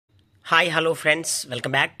Hi hello friends,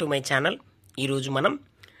 welcome back to my channel. ఈరోజు మనం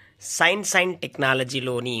science and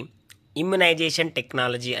టెక్నాలజీలోని immunisation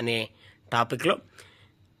technology అనే టాపిక్లో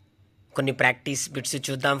కొన్ని ప్రాక్టీస్ బిట్స్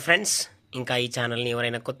చూద్దాం ఫ్రెండ్స్. ఇంకా ఈ ఛానల్ని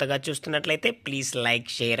ఎవరైనా కొత్తగా చూస్తున్నట్లయితే please like,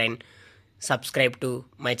 share and subscribe to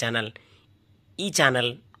my channel. ఈ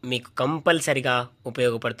ఛానల్ మీకు కంపల్సరిగా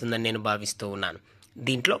ఉపయోగపడుతుందని నేను భావిస్తూ ఉన్నాను.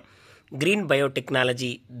 దీంట్లో గ్రీన్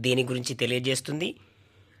బయోటెక్నాలజీ దేని గురించి తెలియజేస్తుంది,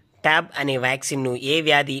 ట్యాబ్ అనే వ్యాక్సిన్ను ఏ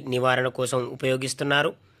వ్యాధి నివారణ కోసం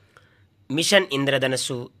ఉపయోగిస్తున్నారు, మిషన్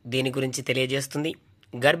ఇంద్రధనస్సు దేని గురించి తెలియజేస్తుంది,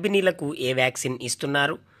 గర్భిణీలకు ఏ వ్యాక్సిన్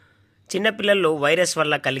ఇస్తున్నారు, చిన్నపిల్లల్లో వైరస్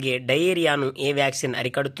వల్ల కలిగే డయేరియాను ఏ వ్యాక్సిన్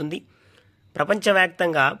అరికడుతుంది,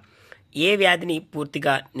 ప్రపంచవ్యాప్తంగా ఏ వ్యాధిని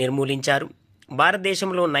పూర్తిగా నిర్మూలించారు,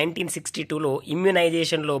 భారతదేశంలో 1962లో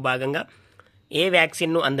ఇమ్యునైజేషన్లో భాగంగా ఏ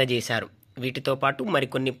వ్యాక్సిన్ను అందజేశారు. వీటితో పాటు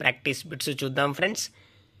మరికొన్ని ప్రాక్టీస్ బిట్స్ చూద్దాం ఫ్రెండ్స్.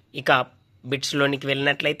 ఇక బిట్స్లోనికి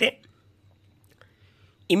వెళ్ళినట్లయితే,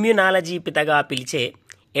 ఇమ్యునాలజీ పితగా పిలిచే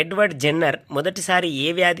ఎడ్వర్డ్ జెన్నర్ మొదటిసారి ఏ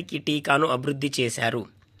వ్యాధికి టీకాను అభివృద్ధి చేశారు?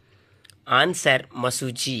 ఆన్సర్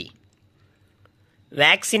మసూచి.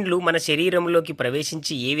 వ్యాక్సిన్లు మన శరీరంలోకి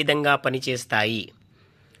ప్రవేశించి ఏ విధంగా పనిచేస్తాయి?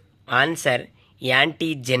 ఆన్సర్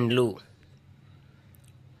యాంటీజెన్లు.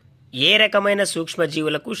 ఏ రకమైన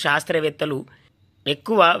సూక్ష్మజీవులకు శాస్త్రవేత్తలు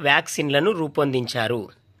ఎక్కువ వ్యాక్సిన్లను రూపొందించారు?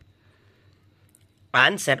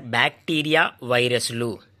 ఆన్సర్ బ్యాక్టీరియా, వైరస్లు.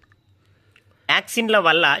 వ్యాక్సిన్ల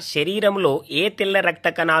వల్ల శరీరంలో ఏ తెల్ల రక్త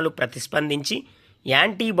కణాలు ప్రతిస్పందించి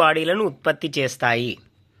యాంటీబాడీలను ఉత్పత్తి చేస్తాయి?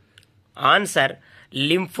 Answer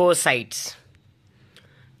lymphocytes.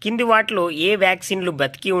 కింది వాటిలో ఏ వ్యాక్సిన్లు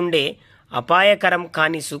బతికి ఉండే అపాయకరం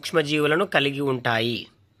కాని సూక్ష్మజీవులను కలిగి ఉంటాయి?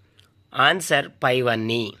 ఆన్సర్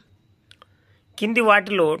పైవన్నీ. కింది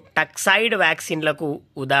వాటిలో టక్సైడ్ వ్యాక్సిన్లకు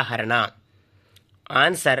ఉదాహరణ?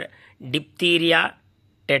 Answer diphtheria,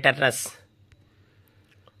 tetanus.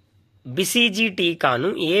 బిసిజి టీకాను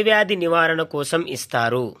ఏ వ్యాధి నివారణ కోసం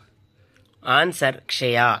ఇస్తారు? ఆన్సర్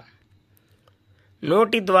క్షయ.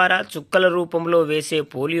 నోటి ద్వారా చుక్కల రూపంలో వేసే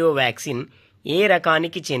పోలియో వ్యాక్సిన్ ఏ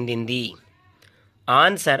రకానికి చెందింది?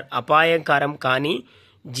 ఆన్సర్ అపాయకరం కానీ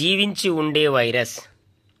జీవించి ఉండే వైరస్.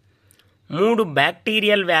 3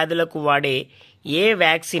 బ్యాక్టీరియల్ వ్యాధులకు వాడే ఏ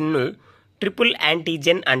వ్యాక్సిన్ను ట్రిపుల్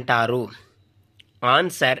యాంటీజెన్ అంటారు?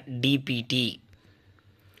 Answer DPT.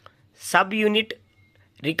 Sub unit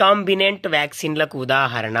recombinant వ్యాక్సిన్లకు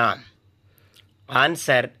ఉదాహరణ?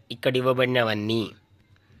 ఆన్సర్ ఇక్కడ ఇవ్వబడినవన్నీ.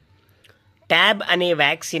 ట్యాబ్ అనే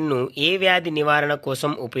వ్యాక్సిన్ను ఏ వ్యాధి నివారణ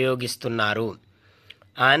కోసం ఉపయోగిస్తున్నారు?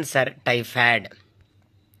 Answer typhoid.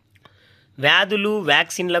 వ్యాధులు,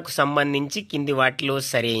 వ్యాక్సిన్లకు సంబంధించి కింది వాటిలో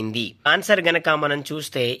సరైంది. ఆన్సర్ గనక మనం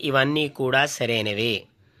చూస్తే ఇవన్నీ కూడా సరైనవే.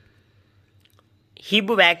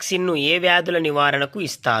 హిబ్ వ్యాక్సిన్ను ఏ వ్యాధుల నివారణకు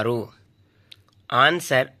ఇస్తారు?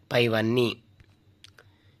 ఆన్సర్ పైవన్నీ.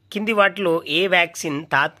 కింది వాటిలో ఏ వ్యాక్సిన్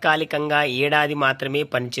తాత్కాలికంగా ఏడాది మాత్రమే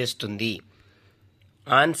పనిచేస్తుంది?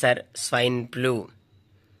 Answer swine flu.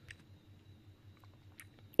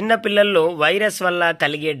 చిన్నపిల్లల్లో వైరస్ వల్ల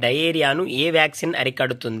కలిగే డయేరియాను ఏ వ్యాక్సిన్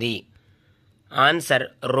అరికడుతుంది? ఆన్సర్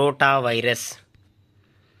రోటా వైరస్.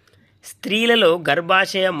 స్త్రీలలో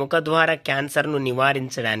గర్భాశయ ముఖద్వార క్యాన్సర్ను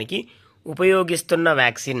నివారించడానికి ఉపయోగిస్తున్న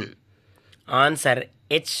vaccine? Answer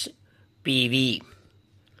HPV.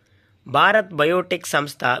 Bharat Biotech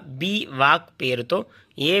సంస్థ బి-వాక్ పేరుతో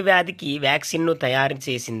ఏ వ్యాధికి వ్యాక్సిన్ను తయారు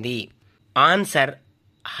చేసింది? Answer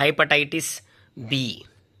hepatitis B.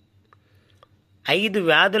 5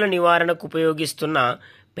 వ్యాధుల నివారణకు ఉపయోగిస్తున్న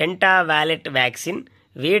పెంటావాలెట్ వ్యాక్సిన్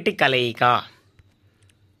వేటి కలయిక?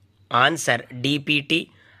 Answer DPT,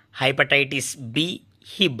 hepatitis B,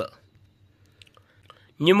 Hib.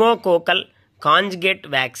 Pneumococcal conjugate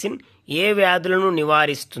vaccine ఏ వ్యాధులను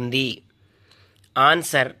నివారిస్తుంది?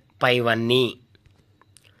 ఆన్సర్ పైవన్నీ.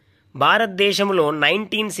 భారతదేశంలో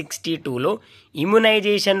 1962లో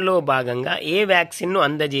ఇమ్యునైజేషన్లో భాగంగా ఏ వ్యాక్సిన్ను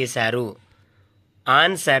అందజేశారు?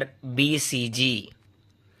 ఆన్సర్ బిసిజి.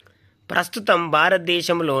 ప్రస్తుతం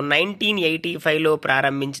భారతదేశంలో 1985లో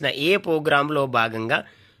ప్రారంభించిన ఏ ప్రోగ్రాంలో భాగంగా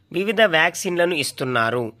వివిధ వ్యాక్సిన్లను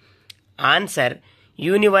ఇస్తున్నారు? Answer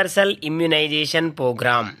universal immunisation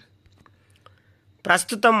programme.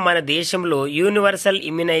 ప్రస్తుతం మన దేశంలో యూనివర్సల్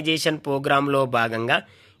ఇమ్యునైజేషన్ ప్రోగ్రాంలో భాగంగా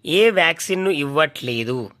ఏ వ్యాక్సిన్ను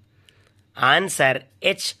ఇవ్వట్లేదు? Answer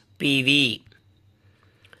HPV.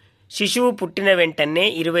 శిశువు పుట్టిన వెంటనే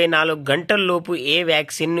 24 గంటల్లోపు ఏ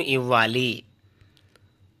వ్యాక్సిన్ను ఇవ్వాలి?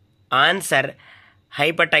 Answer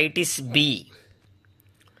hepatitis B.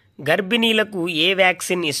 గర్భిణీలకు ఏ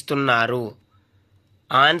వ్యాక్సిన్ ఇస్తున్నారు?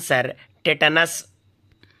 Answer tetanus.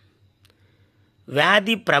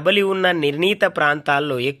 వ్యాధి ప్రబలి ఉన్న నిర్ణీత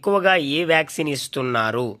ప్రాంతాల్లో ఎక్కువగా ఏ వ్యాక్సిన్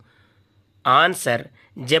ఇస్తున్నారు? Answer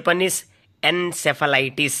Japanese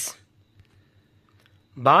encephalitis.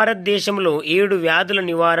 భారతదేశంలో 7 వ్యాధుల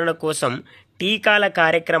నివారణ కోసం టీకాల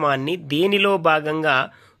కార్యక్రమాన్ని దేనిలో భాగంగా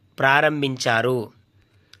ప్రారంభించారు?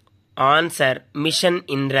 Answer machine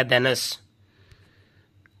Indradhanush.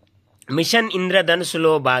 మిషన్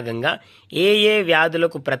ఇంద్రధనుస్సులో భాగంగా ఏ ఏ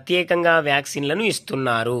వ్యాధులకు ప్రత్యేకంగా వ్యాక్సిన్లను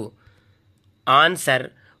ఇస్తున్నారు? ఆన్సర్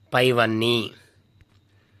పైవన్నీ.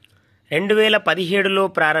 2017లో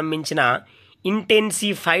ప్రారంభించిన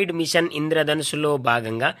ఇంటెన్సిఫైడ్ మిషన్ ఇంద్రధనుస్సులో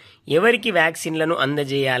భాగంగా ఎవరికి వ్యాక్సిన్లను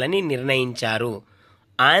అందజేయాలని నిర్ణయించారు?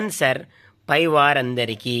 ఆన్సర్ పై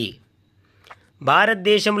వారందరికీ.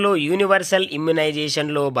 భారతదేశంలో యూనివర్సల్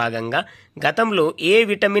ఇమ్యునైజేషన్లో భాగంగా గతంలో ఏ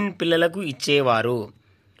విటమిన్ పిల్లలకు ఇచ్చేవారు?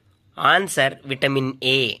 Answer vitamin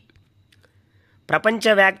A.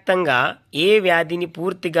 ప్రపంచవ్యాప్తంగా ఏ వ్యాధిని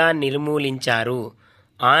పూర్తిగా నిర్మూలించారు?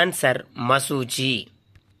 ఆన్సర్ మశూచి.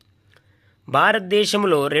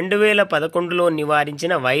 భారతదేశంలో 2011లో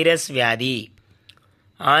నివారించిన వైరస్ వ్యాధి?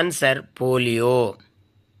 Answer polio.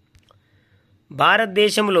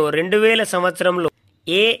 భారతదేశంలో 2000 సంవత్సరంలో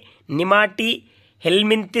ఏ నిమాటి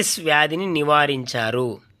హెల్మింతిస్ వ్యాధిని నివారించారు?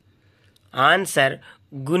 ఆన్సర్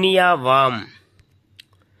గునియా వామ్.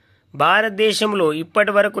 భారతదేశంలో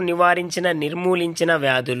ఇప్పటివరకు నిర్మూలించిన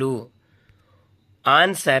వ్యాధులు?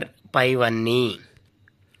 ఆన్సర్ పైవన్నీ.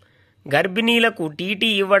 గర్భిణీలకు టీటీ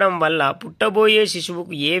ఇవ్వడం వల్ల పుట్టబోయే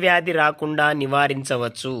శిశువుకు ఏ వ్యాధి రాకుండా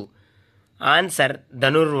నివారించవచ్చు? ఆన్సర్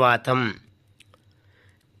ధనుర్వాతం.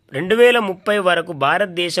 2030 వరకు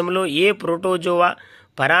భారతదేశంలో ఏ ప్రోటోజోవా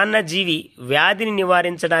పరాన్నజీవి వ్యాధిని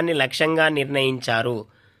నివారించడాన్ని లక్ష్యంగా నిర్ణయించారు?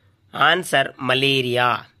 Answer malaria.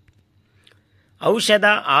 ఔషధ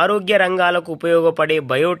ఆరోగ్య రంగాలకు ఉపయోగపడే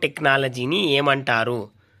బయోటెక్నాలజీని ఏమంటారు?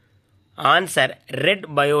 Answer red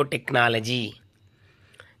biotechnology.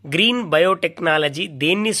 Green biotechnology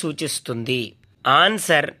దేన్ని సూచిస్తుంది?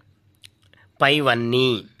 ఆన్సర్ పైవన్నీ.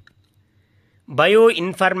 బయో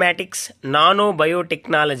ఇన్ఫర్మాటిక్స్, నానో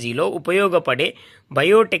బయోటెక్నాలజీలో ఉపయోగపడే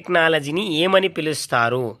బయోటెక్నాలజీని ఏమని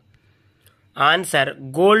పిలుస్తారు? Answer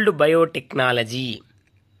gold biotechnology.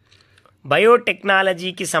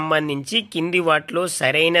 బయోటెక్నాలజీకి సంబంధించి కింది వాటిలో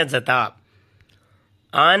సరైన జత?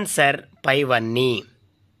 ఆన్సర్ పైవన్నీ.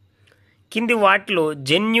 కింది వాటిలో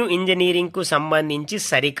జన్యు ఇంజనీరింగ్కు సంబంధించి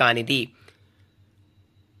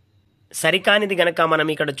సరికానిది గనక మనం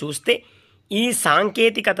ఇక్కడ చూస్తే ఈ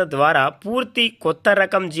సాంకేతికత ద్వారా పూర్తి కొత్త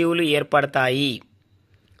రకం జీవులు ఏర్పడతాయి.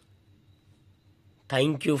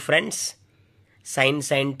 Thank you friends.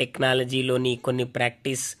 Science and టెక్నాలజీలోని కొన్ని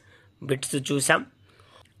ప్రాక్టీస్ బిట్స్ చూసాం.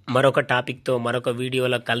 మరొక టాపిక్తో మరొక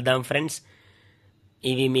వీడియోలో కలుద్దాం ఫ్రెండ్స్.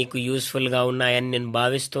 ఇవి మీకు యూస్ఫుల్గా ఉన్నాయని నేను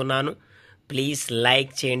భావిస్తున్నాను. ప్లీజ్ లైక్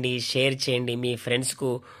చేయండి, షేర్ చేయండి, మీ ఫ్రెండ్స్కు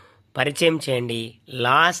పరిచయం చేయండి.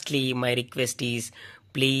 Lastly my request is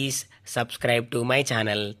please subscribe to my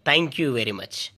channel. Thank you very much.